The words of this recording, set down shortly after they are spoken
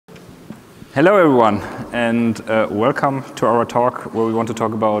Hello everyone, and welcome to our talk where we want to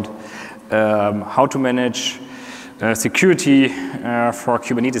talk about how to manage security for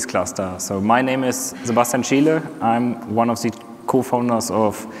Kubernetes cluster. So my name is Sebastian Scheele. I'm one of the co-founders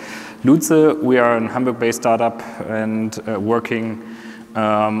of Loodse. We are a Hamburg-based startup and working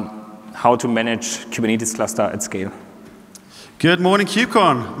how to manage Kubernetes cluster at scale. Good morning,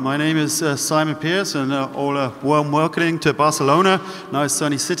 KubeCon. My name is Simon Pearce, and all a warm welcome to Barcelona, nice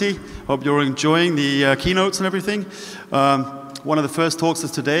sunny city. Hope you're enjoying the keynotes and everything. One of the first talks is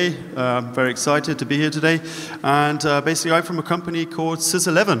today. Very excited to be here today. And basically, I'm from a company called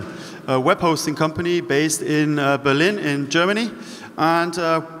SysEleven, a web hosting company based in Berlin, in Germany. And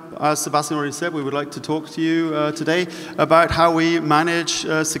as Sebastian already said, we would like to talk to you today about how we manage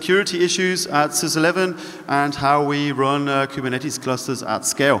security issues at SysEleven and how we run Kubernetes clusters at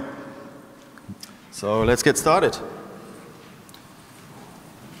scale. So let's get started.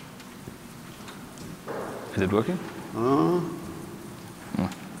 Is it working?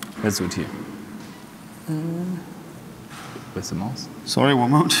 Let's do it here. Where's the mouse? Sorry, one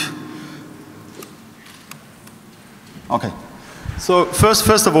moment. Okay. So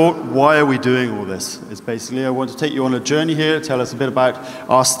first of all, why are we doing all this? It's basically I want to take you on a journey here, tell us a bit about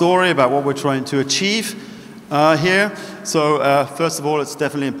our story, about what we're trying to achieve here. So first of all, it's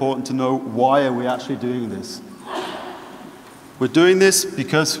definitely important to know why are we actually doing this. We're doing this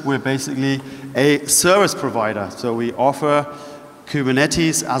because we're basically a service provider. So we offer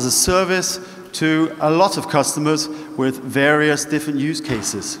Kubernetes as a service to a lot of customers with various different use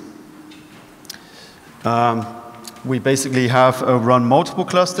cases. We basically have run multiple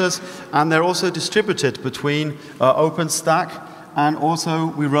clusters, and they're also distributed between OpenStack, and also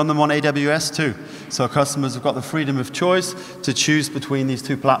we run them on AWS too. So customers have got the freedom of choice to choose between these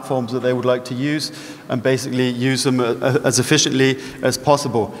two platforms that they would like to use, and basically use them as efficiently as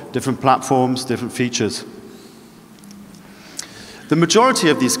possible. Different platforms, different features. The majority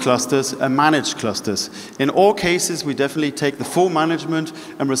of these clusters are managed clusters. In all cases, we definitely take the full management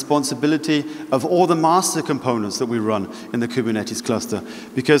and responsibility of all the master components that we run in the Kubernetes cluster,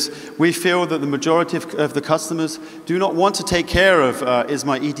 because we feel that the majority of the customers do not want to take care of is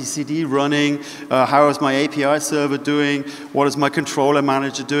my etcd running, how is my API server doing, what is my controller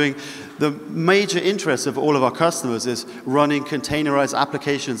manager doing. The major interest of all of our customers is running containerized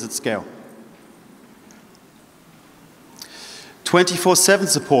applications at scale. 24/7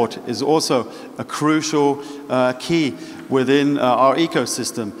 support is also a crucial key within our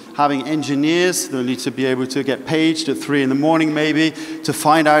ecosystem. Having engineers that need to be able to get paged at 3 in the morning maybe to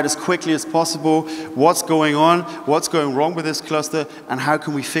find out as quickly as possible what's going on, what's going wrong with this cluster, and how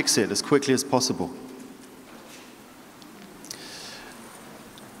can we fix it as quickly as possible.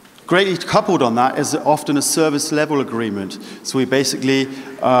 Greatly coupled on that is often a service level agreement. So we basically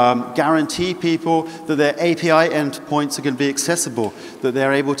guarantee people that their API endpoints are going to be accessible, that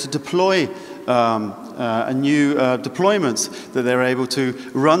they're able to deploy new deployments, that they're able to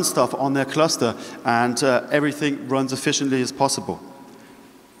run stuff on their cluster, and everything runs efficiently as possible.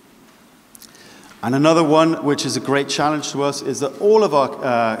 And another one, which is a great challenge to us, is that all of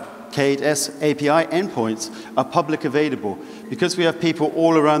our K8s API endpoints are public available. Because we have people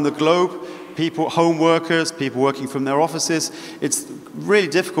all around the globe, people, home workers, people working from their offices, it's really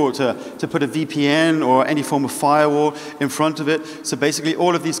difficult to put a VPN or any form of firewall in front of it. So basically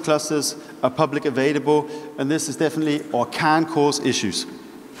all of these clusters are public available, and this is definitely, or can cause issues.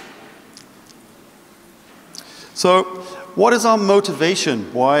 So what is our motivation?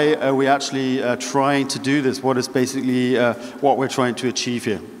 Why are we actually trying to do this? What is basically what we're trying to achieve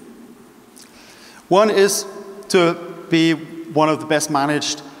here? One is to be one of the best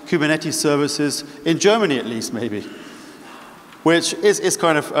managed Kubernetes services in Germany, at least, maybe, which is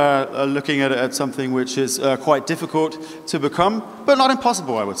kind of looking at something which is quite difficult to become, but not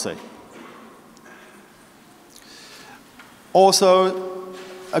impossible, I would say. Also,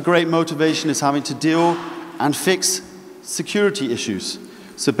 a great motivation is having to deal and fix security issues.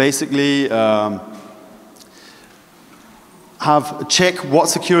 So basically, check what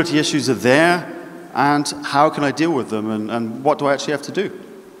security issues are there, and how can I deal with them, and what do I actually have to do?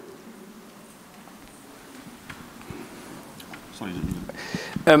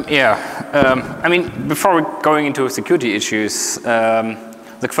 I mean, before we're going into security issues,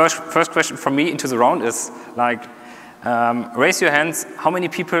 the first question from me into the round is like, raise your hands, how many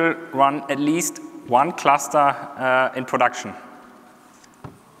people run at least one cluster in production?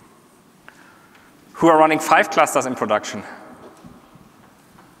 Who are running 5 clusters in production?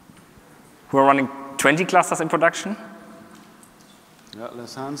 Who are running 20 clusters in production? Yeah,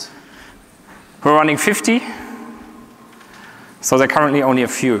 less hands. Who are running 50? So there are currently only a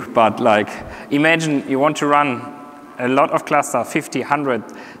few, but like, imagine you want to run a lot of clusters, 50, 100,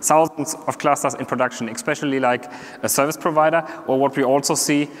 thousands of clusters in production, especially like a service provider, or what we also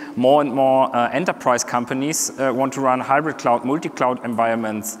see, more and more enterprise companies want to run hybrid cloud, multi-cloud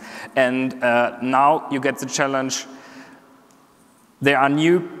environments. And now you get the challenge, there are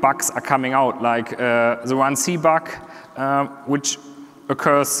new bugs are coming out, like the 1C bug, which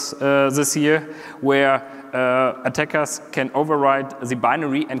occurs this year, where attackers can override the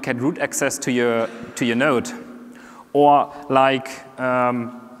binary and get root access to your node. Or like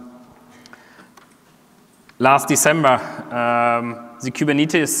last December, the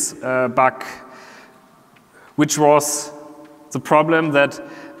Kubernetes bug, which was the problem that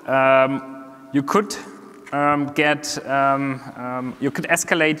you could you could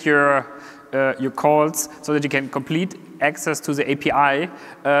escalate your calls so that you can complete access to the API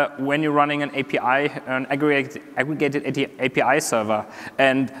when you're running an API, an aggregated API server.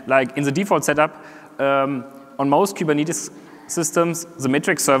 And like in the default setup, on most Kubernetes systems, the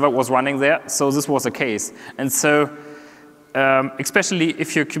metric server was running there, so this was the case. And so, especially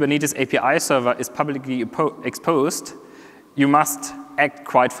if your Kubernetes API server is publicly exposed, you must act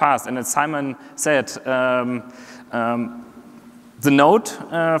quite fast. And as Simon said, the node,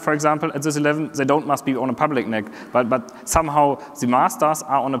 for example, at SysEleven, they must be on a public NIC, but somehow the masters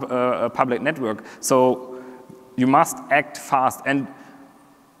are on a public network. So you must act fast. And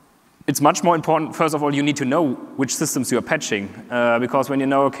it's much more important, first of all, you need to know which systems you are patching. Because when you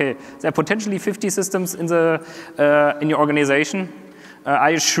know, okay, there are potentially 50 systems in your organization,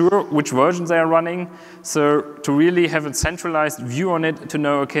 are you sure which versions they are running? So to really have a centralized view on it, to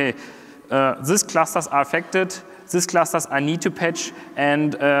know, okay, these clusters are affected, these clusters I need to patch,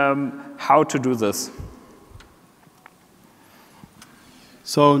 and how to do this.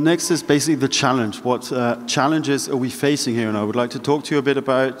 So next is basically the challenge. What challenges are we facing here? And I would like to talk to you a bit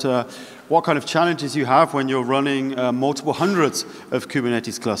about what kind of challenges you have when you're running multiple hundreds of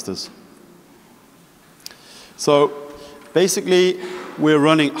Kubernetes clusters. So basically, we're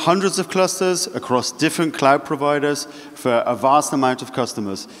running hundreds of clusters across different cloud providers for a vast amount of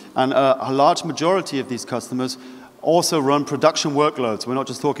customers. And a large majority of these customers also run production workloads. We're not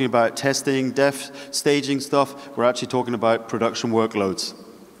just talking about testing, dev, staging stuff. We're actually talking about production workloads.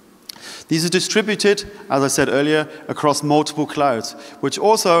 These are distributed, as I said earlier, across multiple clouds, which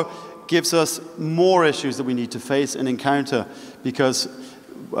also gives us more issues that we need to face and encounter, because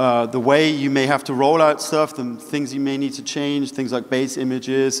the way you may have to roll out stuff, the things you may need to change, things like base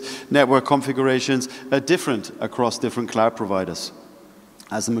images, network configurations, are different across different cloud providers,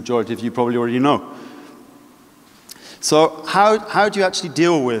 as the majority of you probably already know. So how do you actually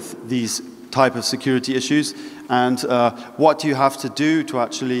deal with these type of security issues, and what do you have to do to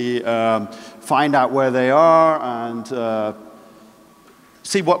actually find out where they are and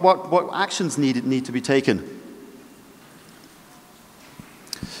see what actions need to be taken?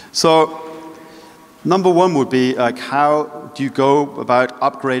 So number one would be like, how do you go about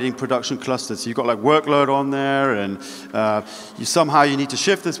upgrading production clusters? So you've got like workload on there, and somehow you need to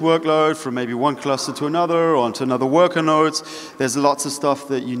shift this workload from maybe one cluster to another, or onto another worker nodes. There's lots of stuff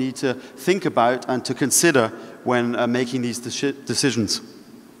that you need to think about and to consider when making these decisions.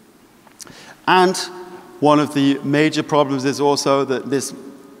 And one of the major problems is also that this,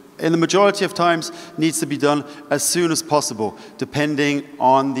 in the majority of times, needs to be done as soon as possible, depending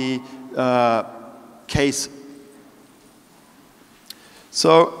on the case.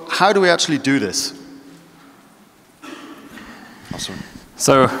 So how do we actually do this? Oh, sorry.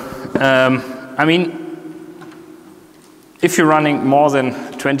 So, I mean, if you're running more than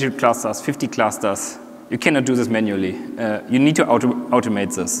 20 clusters, 50 clusters, you cannot do this manually. You need to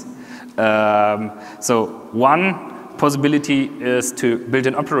automate this. So one possibility is to build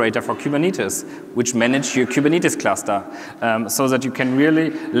an operator for Kubernetes, which manage your Kubernetes cluster, so that you can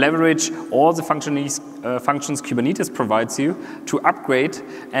really leverage all the functions Kubernetes provides you to upgrade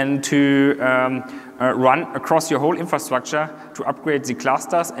and to run across your whole infrastructure to upgrade the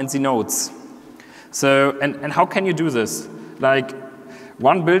clusters and the nodes. So, and how can you do this? Like,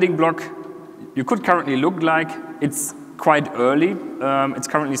 one building block you could currently look like, it's quite early. It's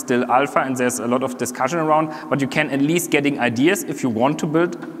currently still alpha, and there's a lot of discussion around, but you can at least getting ideas if you want to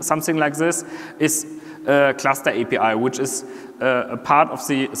build something like this, is Cluster API, which is a part of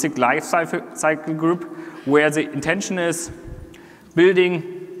the SIG lifecycle group, where the intention is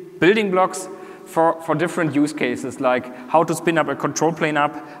building blocks for different use cases, like how to spin up a control plane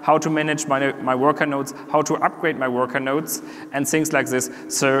up, how to manage my worker nodes, how to upgrade my worker nodes, and things like this.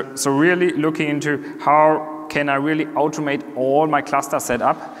 So really looking into how can I really automate all my cluster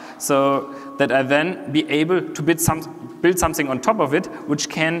setup so that I then be able to build something on top of it, which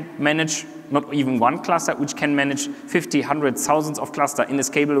can manage not even one cluster, which can manage 50, 100, thousands of clusters in a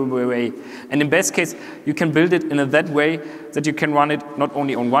scalable way. And in best case, you can build it in that way that you can run it not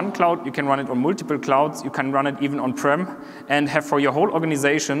only on one cloud, you can run it on multiple clouds, you can run it even on-prem, and have for your whole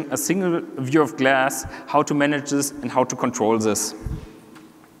organization a single view of glass how to manage this and how to control this.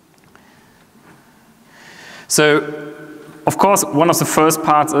 So, of course, one of the first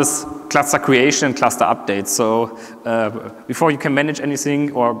parts is cluster creation and cluster updates. So before you can manage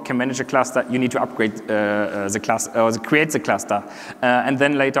anything or can manage a cluster, you need to upgrade the cluster or create the cluster, and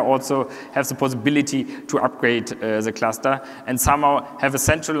then later also have the possibility to upgrade the cluster and somehow have a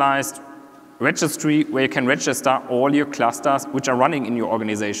centralized registry where you can register all your clusters which are running in your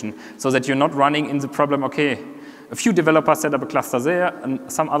organization, so that you're not running in the problem, okay, a few developers set up a cluster there, and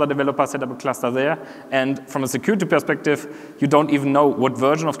some other developers set up a cluster there, and from a security perspective, you don't even know what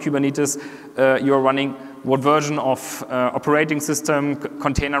version of Kubernetes you're running, what version of operating system,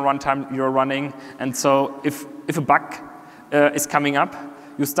 container runtime you're running, and so if a bug is coming up,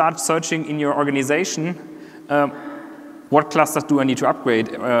 you start searching in your organization, what clusters do I need to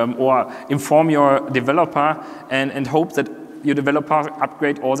upgrade, or inform your developer and hope that your developer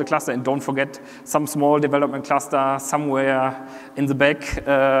upgrade all the cluster, and don't forget some small development cluster somewhere in the back,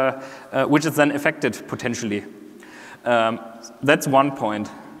 which is then affected potentially. That's one point.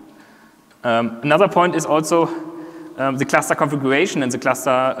 Another point is also the cluster configuration and the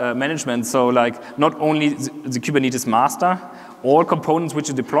cluster management. So like not only the Kubernetes master, all components which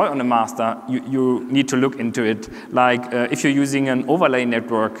you deploy on the master, you need to look into it. Like if you're using an overlay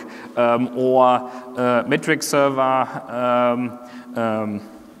network or a metric server,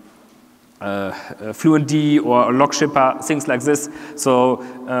 FluentD or a log shipper, things like this. So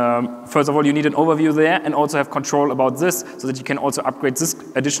first of all, you need an overview there and also have control about this so that you can also upgrade this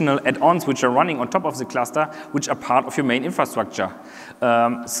additional add-ons which are running on top of the cluster, which are part of your main infrastructure.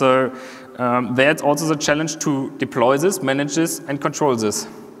 That's also the challenge to deploy this, manage this, and control this.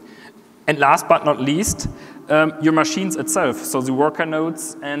 And last but not least, your machines itself, so the worker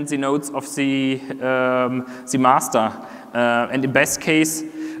nodes and the nodes of the master. And in best case,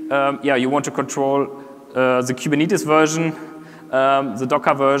 you want to control the Kubernetes version, the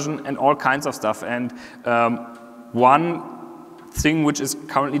Docker version, and all kinds of stuff. And one thing which is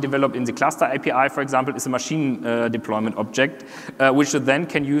currently developed in the cluster API, for example, is a machine deployment object, which you then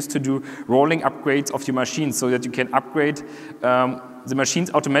can use to do rolling upgrades of your machines, so that you can upgrade the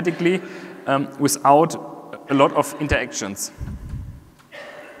machines automatically without a lot of interactions.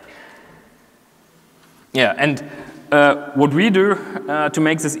 Yeah, and what we do to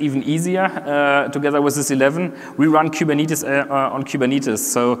make this even easier, together with SysEleven, we run Kubernetes on Kubernetes.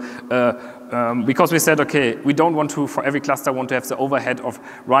 So because we said, okay, we don't want to, for every cluster, want to have the overhead of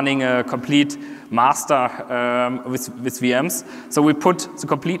running a complete master with VMs. So we put the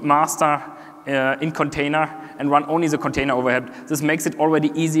complete master in container and run only the container overhead. This makes it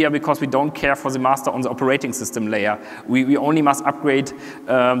already easier because we don't care for the master on the operating system layer. We only must upgrade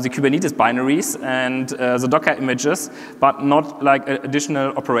the Kubernetes binaries and the Docker images, but not like an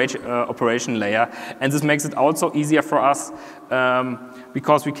additional operation layer. And this makes it also easier for us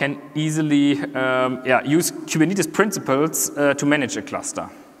because we can easily use Kubernetes principles to manage a cluster.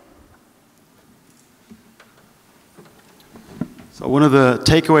 So one of the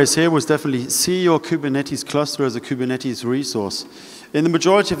takeaways here was definitely see your Kubernetes cluster as a Kubernetes resource. In the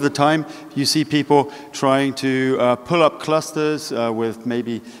majority of the time, you see people trying to pull up clusters with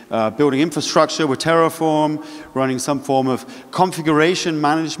maybe building infrastructure with Terraform, running some form of configuration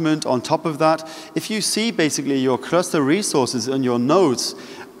management on top of that. If you see basically your cluster resources and your nodes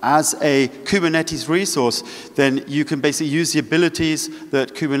as a Kubernetes resource, then you can basically use the abilities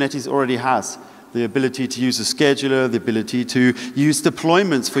that Kubernetes already has. The ability to use a scheduler, the ability to use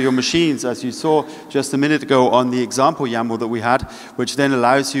deployments for your machines, as you saw just a minute ago on the example YAML that we had, which then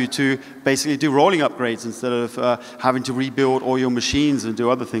allows you to basically do rolling upgrades instead of having to rebuild all your machines and do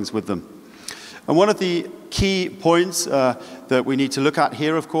other things with them. And one of the key points that we need to look at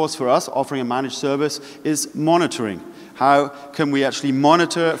here, of course, for us offering a managed service is monitoring. How can we actually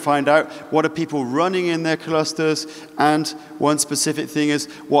monitor, find out what are people running in their clusters, and one specific thing is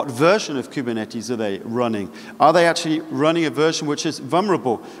what version of Kubernetes are they running? Are they actually running a version which is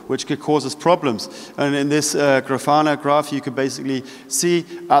vulnerable, which could cause us problems? And in this Grafana graph, you could basically see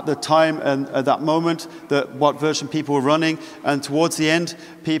at the time and at that moment that what version people were running, and towards the end,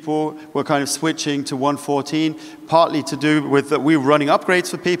 people were kind of switching to 1.14, partly to do with that we were running upgrades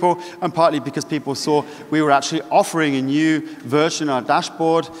for people, and partly because people saw we were actually offering a new version on our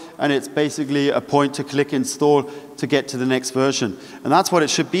dashboard, and it's basically a point-to-click install to get to the next version. And that's what it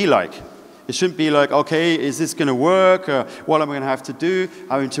should be like. It shouldn't be like, okay, is this going to work? What am I going to have to do?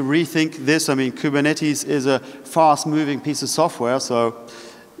 Having to rethink this. I mean, Kubernetes is a fast-moving piece of software, so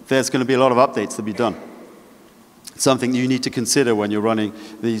there's going to be a lot of updates to be done. It's something you need to consider when you're running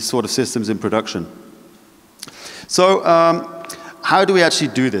these sort of systems in production. So how do we actually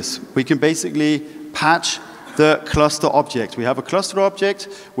do this? We can basically patch the cluster object. We have a cluster object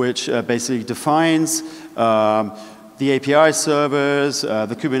which basically defines the API servers,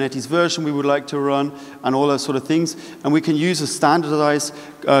 the Kubernetes version we would like to run, and all those sort of things. And we can use a standardized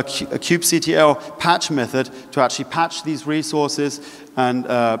kubectl patch method to actually patch these resources and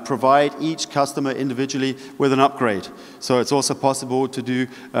provide each customer individually with an upgrade. So it's also possible to do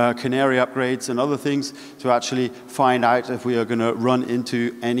canary upgrades and other things to actually find out if we are going to run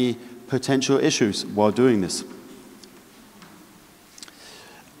into any potential issues while doing this.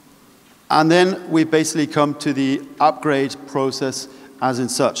 And then we basically come to the upgrade process as in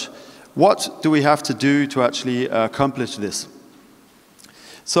such. What do we have to do to actually accomplish this?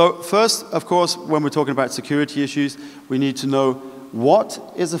 So first, of course, when we're talking about security issues, we need to know what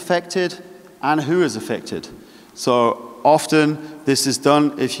is affected and who is affected. So often this is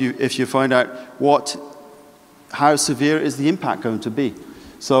done if you find out how severe is the impact going to be.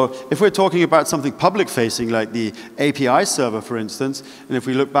 So if we're talking about something public-facing, like the API server, for instance, and if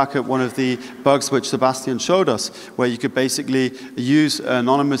we look back at one of the bugs which Sebastian showed us, where you could basically use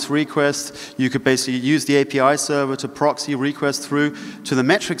anonymous requests, you could basically use the API server to proxy requests through to the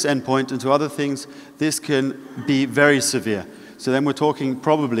metrics endpoint and to other things, this can be very severe. So then we're talking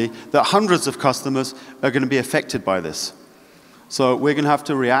probably that hundreds of customers are going to be affected by this. So we're going to have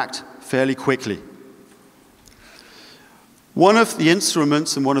to react fairly quickly. One of the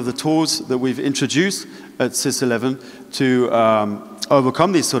instruments and one of the tools that we've introduced at SysEleven to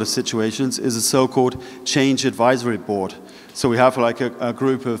overcome these sort of situations is a so-called change advisory board. So we have like a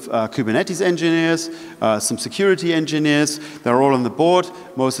group of Kubernetes engineers, some security engineers. They're all on the board.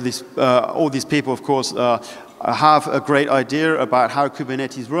 Most of these, all these people, of course, have a great idea about how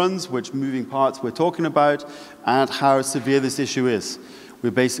Kubernetes runs, which moving parts we're talking about, and how severe this issue is. We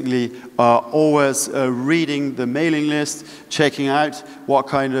basically are always reading the mailing list, checking out what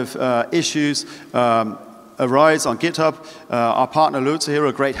kind of issues arise on GitHub. Our partner Loodse here are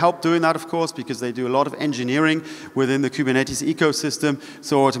a great help doing that, of course, because they do a lot of engineering within the Kubernetes ecosystem.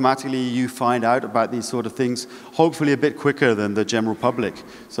 So automatically you find out about these sort of things, hopefully a bit quicker than the general public.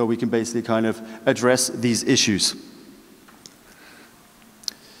 So we can basically kind of address these issues.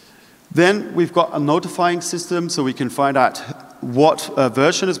 Then we've got a notifying system, so we can find out what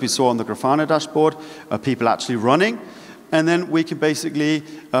version, as we saw on the Grafana dashboard, are people actually running. And then we can basically,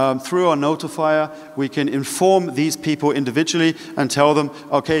 through our notifier, we can inform these people individually and tell them,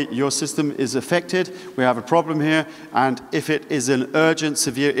 okay, your system is affected, we have a problem here, and if it is an urgent,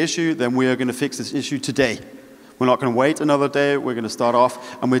 severe issue, then we are going to fix this issue today. We're not going to wait another day, we're going to start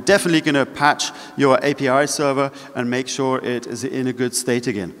off, and we're definitely going to patch your API server and make sure it is in a good state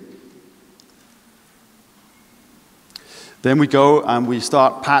again. Then we go and we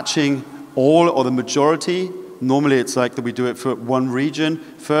start patching all or the majority. Normally it's like that we do it for one region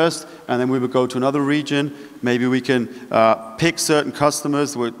first, and then we would go to another region. Maybe we can pick certain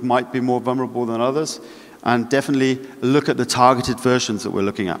customers that might be more vulnerable than others, and definitely look at the targeted versions that we're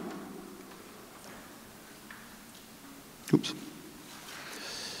looking at. Oops.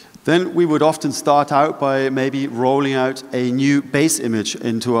 Then we would often start out by maybe rolling out a new base image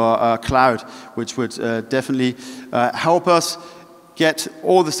into our cloud, which would definitely help us get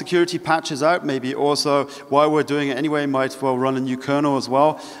all the security patches out. Maybe also, while we're doing it anyway, might as well run a new kernel as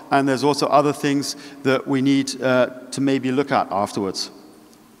well. And there's also other things that we need to maybe look at afterwards.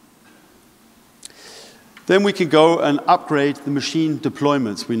 Then we can go and upgrade the machine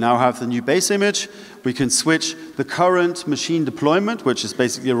deployments. We now have the new base image. We can switch the current machine deployment, which is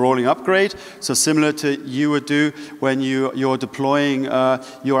basically a rolling upgrade. So similar to you would do when you're deploying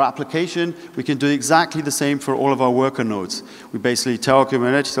your application, we can do exactly the same for all of our worker nodes. We basically tell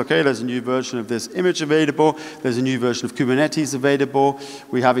Kubernetes, okay, there's a new version of this image available. There's a new version of Kubernetes available.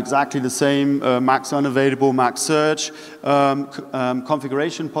 We have exactly the same max unavailable, max surge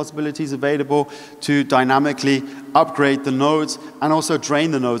configuration possibilities available to dynamically upgrade the nodes and also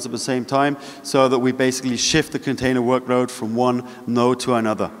drain the nodes at the same time, so that we basically shift the container workload from one node to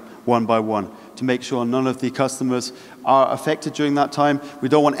another, one by one, to make sure none of the customers are affected during that time. We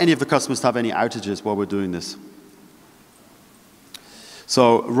don't want any of the customers to have any outages while we're doing this.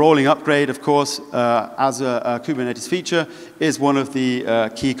 So rolling upgrade, of course, as a Kubernetes feature, is one of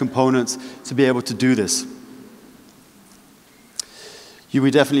the key components to be able to do this. We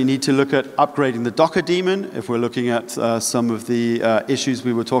definitely need to look at upgrading the Docker daemon. If we're looking at some of the issues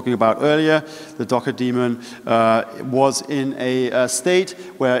we were talking about earlier, the Docker daemon was in a state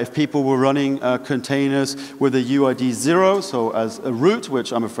where if people were running containers with a UID 0, so as a root,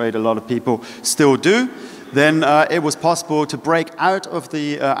 which I'm afraid a lot of people still do, then it was possible to break out of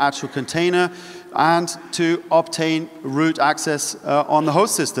the actual container and to obtain root access on the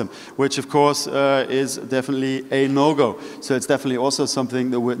host system, which of course is definitely a no-go. So it's definitely also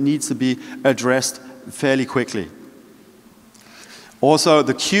something that needs to be addressed fairly quickly. Also,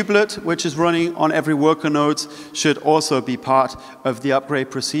 the kubelet, which is running on every worker node, should also be part of the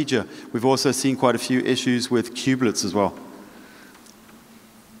upgrade procedure. We've also seen quite a few issues with kubelets as well.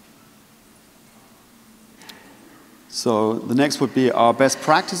 So the next would be our best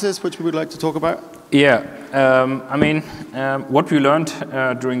practices, which we would like to talk about. Yeah, I mean, what we learned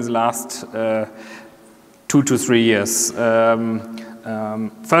during the last 2 to 3 years.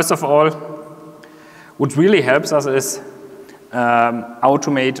 First of all, what really helps us is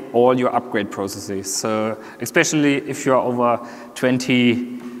automate all your upgrade processes. So especially if you're over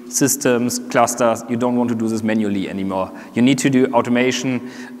 20 systems, clusters, you don't want to do this manually anymore. You need to do automation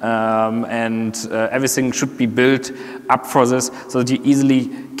and everything should be built up for this so that you easily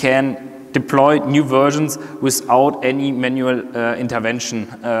can deploy new versions without any manual intervention.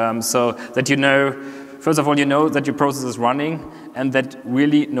 So that you know, first of all, you know that your process is running and that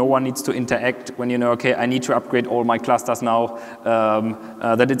really no one needs to interact when you know, okay, I need to upgrade all my clusters now.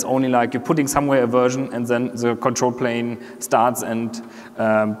 That it's only like you're putting somewhere a version and then the control plane starts and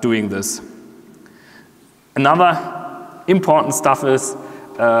doing this. Another important stuff is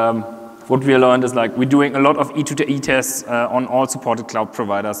what we learned is like we're doing a lot of E2E tests on all supported cloud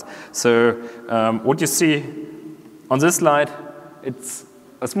providers. So what you see on this slide, it's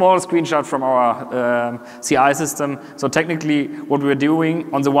a small screenshot from our CI system. So technically what we're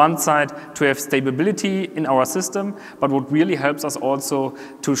doing on the one side to have stability in our system, but what really helps us also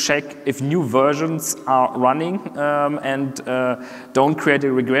to check if new versions are running and don't create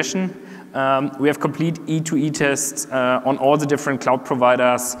a regression. We have complete E2E tests on all the different cloud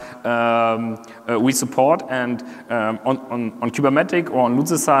providers we support, and on Kubernetes or on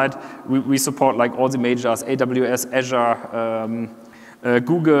Loodse side, we support like all the majors, AWS, Azure,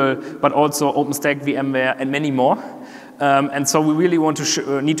 Google, but also OpenStack, VMware, and many more. And so we really want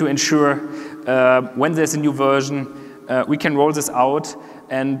to need to ensure when there's a new version, we can roll this out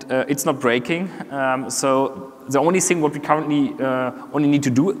and it's not breaking. So the only thing what we currently only need to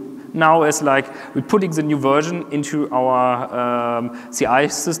do now is like we're putting the new version into our CI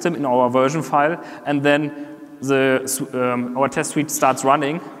system in our version file, and then our test suite starts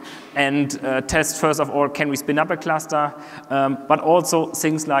running and test first of all, can we spin up a cluster, but also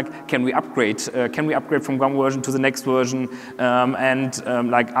things like, can we upgrade from one version to the next version,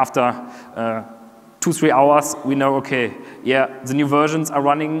 like after 2-3 hours, we know, okay, yeah, the new versions are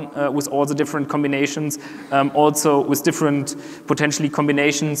running with all the different combinations, also with different potentially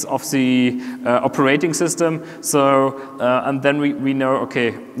combinations of the operating system. So, and then we know,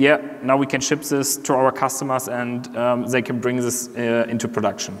 okay, yeah, now we can ship this to our customers and they can bring this into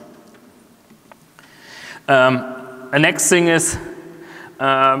production. The next thing is,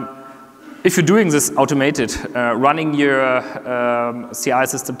 if you're doing this automated, running your CI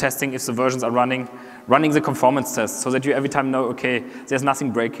system testing if the versions are running the conformance tests so that you every time know, okay, there's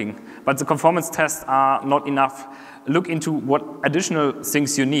nothing breaking. But the conformance tests are not enough. Look into what additional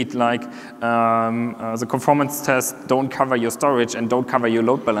things you need, like the conformance tests don't cover your storage and don't cover your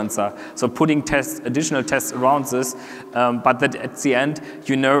load balancer. So putting additional tests around this, but that at the end,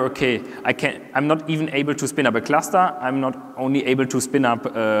 you know, okay, I'm not even able to spin up a cluster. I'm not only able to spin up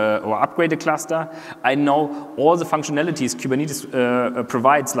or upgrade a cluster. I know all the functionalities Kubernetes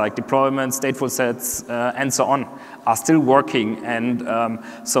provides, like deployment, stateful sets, and so on, are still working. And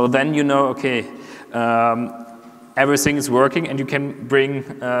so then you know, okay, everything is working and you can bring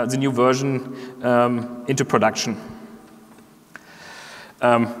the new version into production.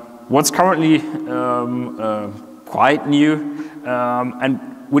 What's currently quite new and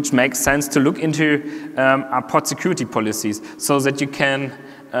which makes sense to look into are pod security policies so that you can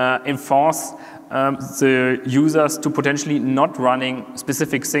enforce the users to potentially not running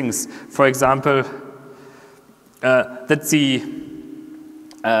specific things. For example, that the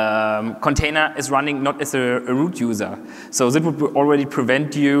container is running not as a root user. So that would already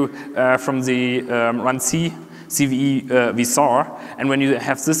prevent you from the run C CVE we saw. And when you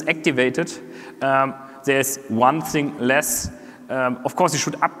have this activated, there's one thing less of course, you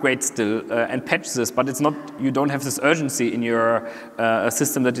should upgrade still and patch this, but it's not, you don't have this urgency in your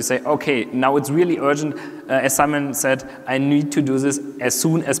system that you say, okay, now it's really urgent. As Simon said, I need to do this as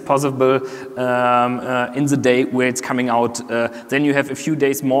soon as possible in the day where it's coming out. Then you have a few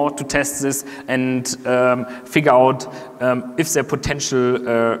days more to test this and figure out if there's potential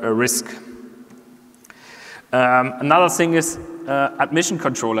risk. Another thing is admission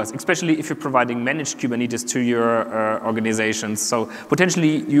controllers, especially if you're providing managed Kubernetes to your organizations. So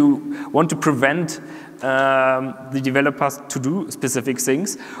potentially you want to prevent the developers to do specific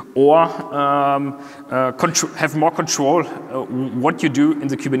things, or have more control what you do in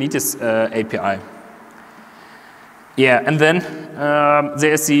the Kubernetes API. Yeah, and then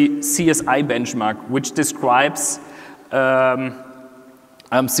there's the CSI benchmark, which describes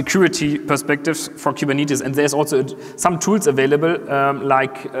security perspectives for Kubernetes, and there's also some tools available,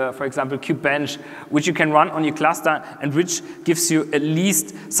 like, for example, KubeBench, which you can run on your cluster and which gives you at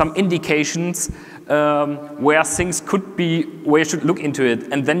least some indications where things could be, where you should look into it,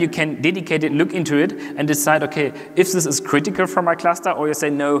 and then you can dedicate it, look into it, and decide, okay, if this is critical for my cluster, or you say,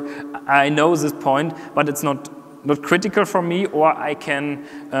 no, I know this point, but it's not critical for me, or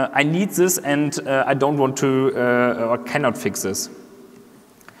I need this, and I don't want to, or cannot fix this.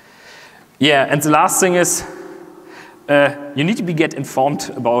 Yeah, and the last thing is, you need to get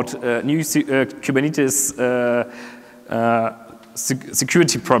informed about new Kubernetes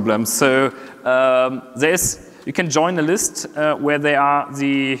security problems. So you can join a list where there are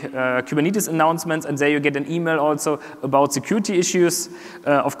the Kubernetes announcements, and there you get an email also about security issues.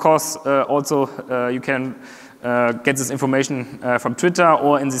 Of course, also you can get this information from Twitter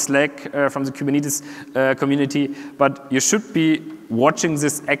or in the Slack from the Kubernetes community, but you should be watching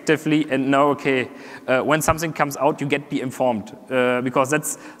this actively and know, okay, when something comes out, you be informed, because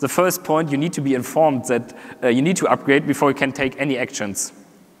that's the first point. You need to be informed that you need to upgrade before you can take any actions.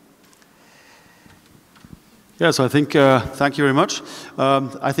 Yeah, so I think, thank you very much.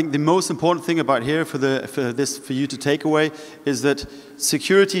 I think the most important thing about here for you to take away is that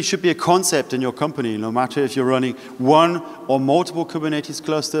security should be a concept in your company, no matter if you're running one or multiple Kubernetes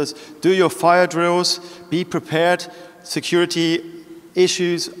clusters. Do your fire drills, be prepared. Security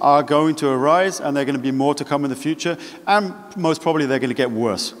issues are going to arise, and they're going to be more to come in the future, and most probably they're going to get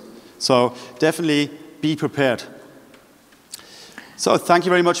worse. So definitely be prepared. So thank you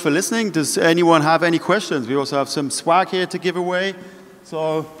very much for listening. Does anyone have any questions? We also have some swag here to give away.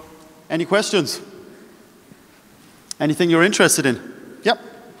 So any questions? Anything you're interested in? Yep.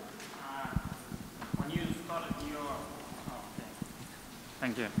 When you started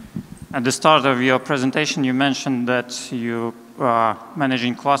thank you. At the start of your presentation, you mentioned that you are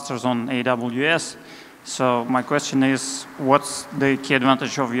managing clusters on AWS. So my question is, what's the key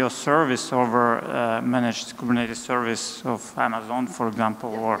advantage of your service over managed Kubernetes service of Amazon, for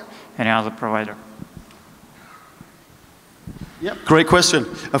example, or any other provider? Yep, great question.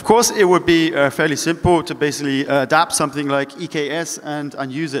 Of course, it would be fairly simple to basically adapt something like K8s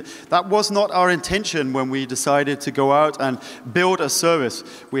and use it. That was not our intention when we decided to go out and build a service.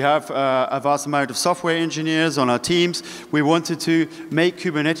 We have a vast amount of software engineers on our teams. We wanted to make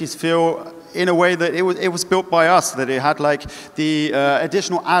Kubernetes feel in a way that it was built by us, that it had like the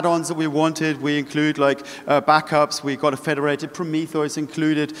additional add-ons that we wanted. We include like backups. We got a federated Prometheus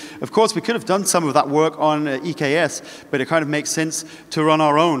included. Of course, we could have done some of that work on K8s, but it kind of makes sense to run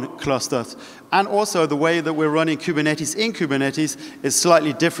our own clusters. And also the way that we're running Kubernetes in Kubernetes is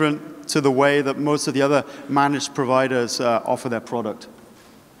slightly different to the way that most of the other managed providers offer their product.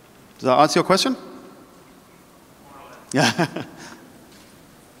 Does that answer your question? Yeah.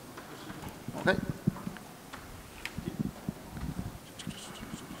 Okay.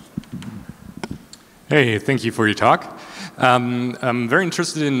 Hey, thank you for your talk. I'm very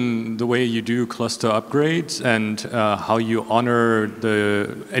interested in the way you do cluster upgrades and how you honor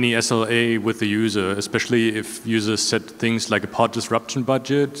any SLA with the user, especially if users set things like a pod disruption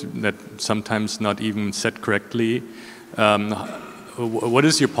budget that sometimes not even set correctly. What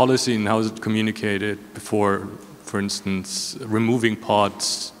is your policy and how is it communicated before, for instance, removing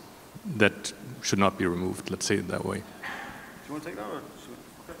pods that should not be removed, let's say it that way? Do you want to take that one?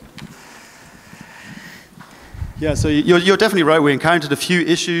 Okay. Yeah, so you're definitely right. We encountered a few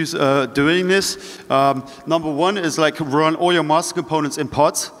issues doing this. Number one is like run all your master components in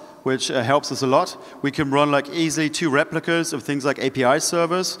pods. which helps us a lot. We can run like easily 2 replicas of things like API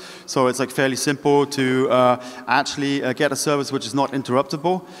servers, so it's like fairly simple to actually get a service which is not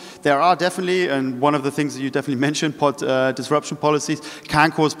interruptible. There are definitely, and one of the things that you definitely mentioned, pod disruption policies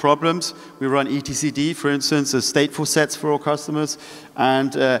can cause problems. We run etcd, for instance, as stateful sets for all customers,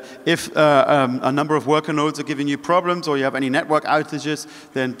 and if a number of worker nodes are giving you problems or you have any network outages,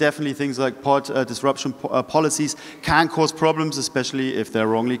 then definitely things like pod disruption policies can cause problems, especially if they're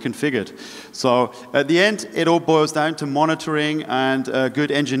wrongly configured. So at the end, it all boils down to monitoring and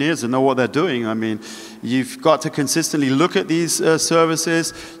good engineers that know what they're doing. I mean, you've got to consistently look at these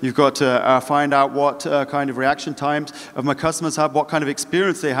services. You've got to find out what kind of reaction times of my customers have, what kind of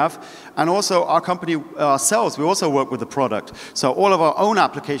experience they have. And also our company ourselves, we also work with the product. So all of our own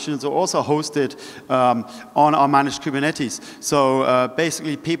applications are also hosted on our managed Kubernetes. So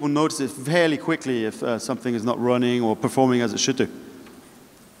basically people notice it fairly quickly if something is not running or performing as it should do.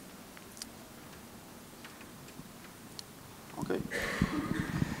 Okay.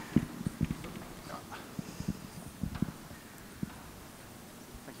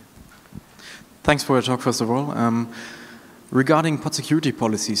 Thanks for your talk, first of all. Regarding pod security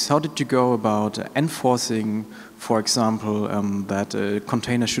policies, how did you go about enforcing, for example, that a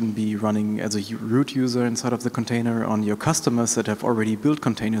container shouldn't be running as a root user inside of the container on your customers that have already built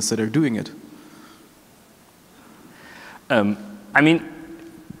containers that are doing it? I mean,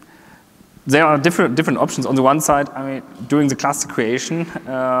 there are different options. On the one side, I mean, during the cluster creation,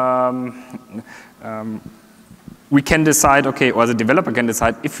 we can decide, okay, or the developer can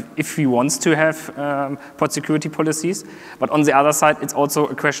decide if he wants to have pod security policies. But on the other side, it's also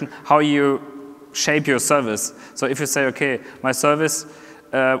a question how you shape your service. So if you say, okay, my service,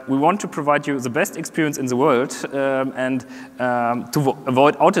 we want to provide you the best experience in the world and to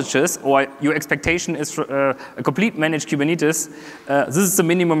avoid outages, or your expectation is for, a complete managed Kubernetes, this is the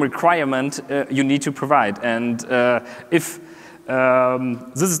minimum requirement you need to provide. And if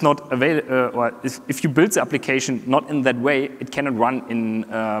this is not available, or if you build the application not in that way, it cannot run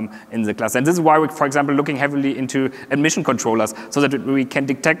in the cluster. And this is why we're, for example, looking heavily into admission controllers, so that we can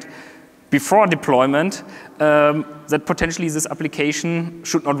detect before deployment that potentially this application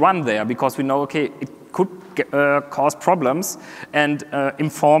should not run there, because we know, okay, it could cause problems, and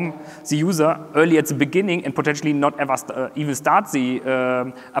inform the user early at the beginning and potentially not ever even start the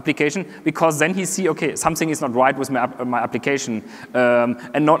application, because then he see, okay, something is not right with my application,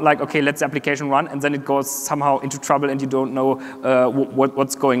 and not like, okay, let the application run, and then it goes somehow into trouble and you don't know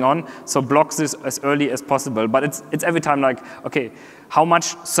what's going on. So block this as early as possible. But it's every time like, okay, how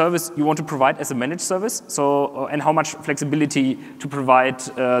much service you want to provide as a managed service, so and how much flexibility to provide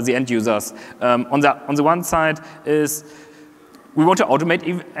the end users. On the one side is we want to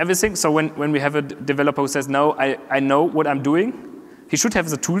automate everything. So when we have a developer who says, no, I know what I'm doing, he should have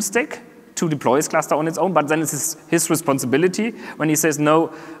the tool stack to deploy his cluster on its own, but then it's his responsibility. When he says,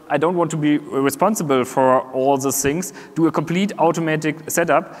 no, I don't want to be responsible for all these things, do a complete automatic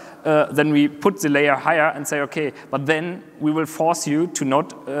setup, then we put the layer higher and say, okay, but then we will force you to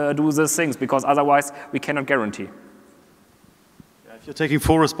not do these things, because otherwise we cannot guarantee. If you're taking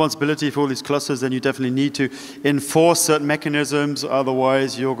full responsibility for all these clusters, then you definitely need to enforce certain mechanisms,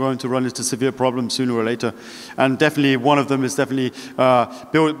 otherwise you're going to run into severe problems sooner or later. And definitely one of them is definitely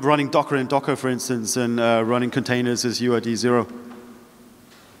running Docker in Docker, for instance, and running containers as UID 0.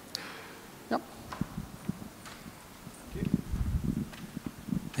 Yep.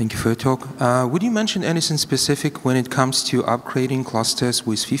 Thank you for your talk. Would you mention anything specific when it comes to upgrading clusters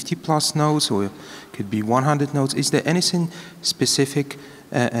with 50+ nodes, or could be 100 nodes? Is there anything specific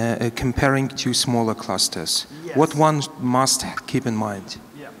comparing to smaller clusters? Yes. What one must keep in mind?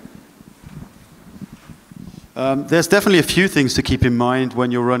 There's definitely a few things to keep in mind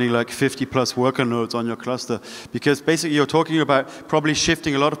when you're running like 50+ worker nodes on your cluster, because basically you're talking about probably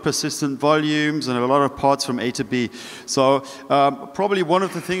shifting a lot of persistent volumes and a lot of pods from A to B. So probably one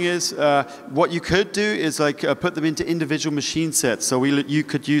of the things is what you could do is like put them into individual machine sets. So you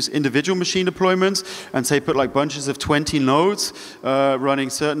could use individual machine deployments and say put like bunches of 20 nodes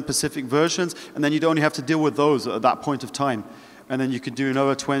running certain specific versions, and then you'd only have to deal with those at that point of time. And then you could do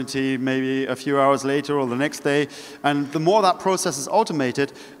another 20 maybe a few hours later or the next day. And the more that process is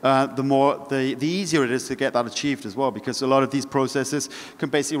automated, the easier it is to get that achieved as well, because a lot of these processes can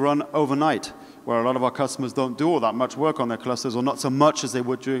basically run overnight, where a lot of our customers don't do all that much work on their clusters, or not so much as they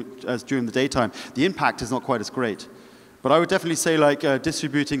would during the daytime. The impact is not quite as great. But I would definitely say like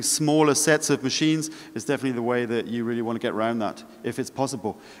distributing smaller sets of machines is definitely the way that you really want to get around that, if it's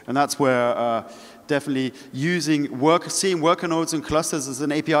possible. And that's where definitely seeing worker nodes and clusters as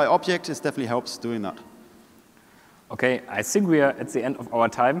an API object definitely helps doing that. Okay, I think we are at the end of our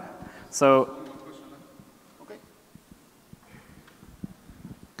time. So. Okay.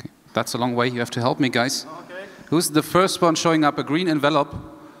 That's a long way. You have to help me, guys. Okay. Who's the first one showing up a green envelope?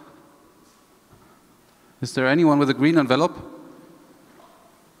 Is there anyone with a green envelope?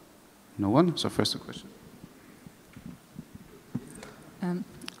 No one? So first a question.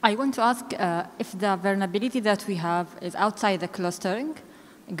 I want to ask if the vulnerability that we have is outside the clustering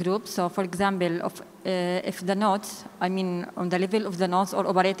group. So for example, if the nodes, I mean on the level of the nodes or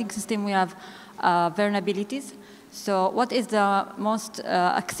operating system, we have vulnerabilities. So what is the most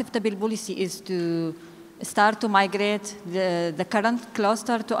acceptable policy is to start to migrate the current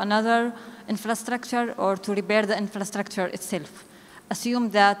cluster to another infrastructure or to repair the infrastructure itself.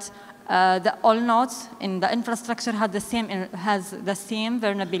 Assume that all nodes in the infrastructure has the same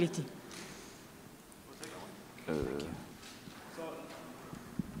vulnerability.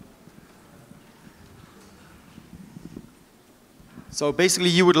 So basically,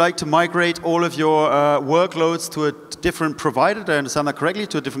 you would like to migrate all of your workloads to a different provider, do I understand that correctly,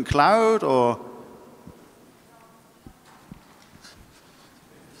 to a different cloud, or?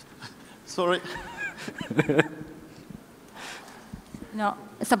 Sorry. No,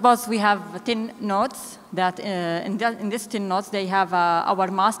 suppose we have 10 nodes that in these 10 nodes, they have our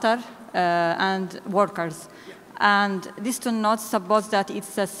master and workers. And these 2 nodes suppose that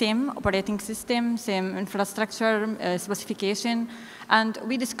it's the same operating system, same infrastructure specification, and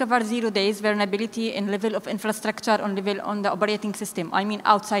we discover 0 days vulnerability in level of infrastructure on the operating system, I mean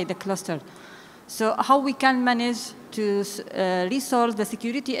outside the cluster. So how we can manage to resolve the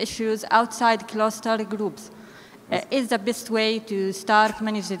security issues outside cluster groups is the best way to start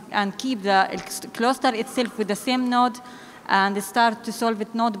managing and keep the cluster itself with the same node and start to solve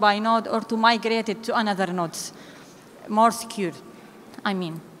it node by node or to migrate it to another nodes, more secure. I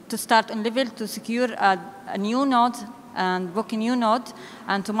mean, to start on level to secure a new node and book a new node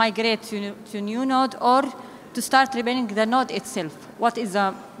and to migrate to new node or to start repairing the node itself. What is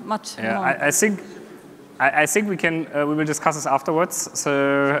a much more? I think we will discuss this afterwards.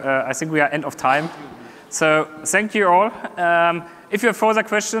 So I think we are end of time. So thank you all. If you have further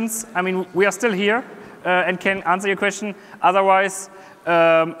questions, I mean, we are still here and can answer your question. Otherwise,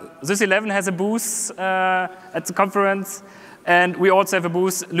 SysEleven has a booth at the conference, and we also have a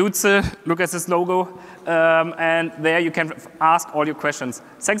booth, Loodse, look at this logo, and there you can ask all your questions.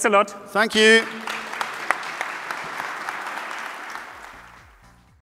 Thanks a lot. Thank you.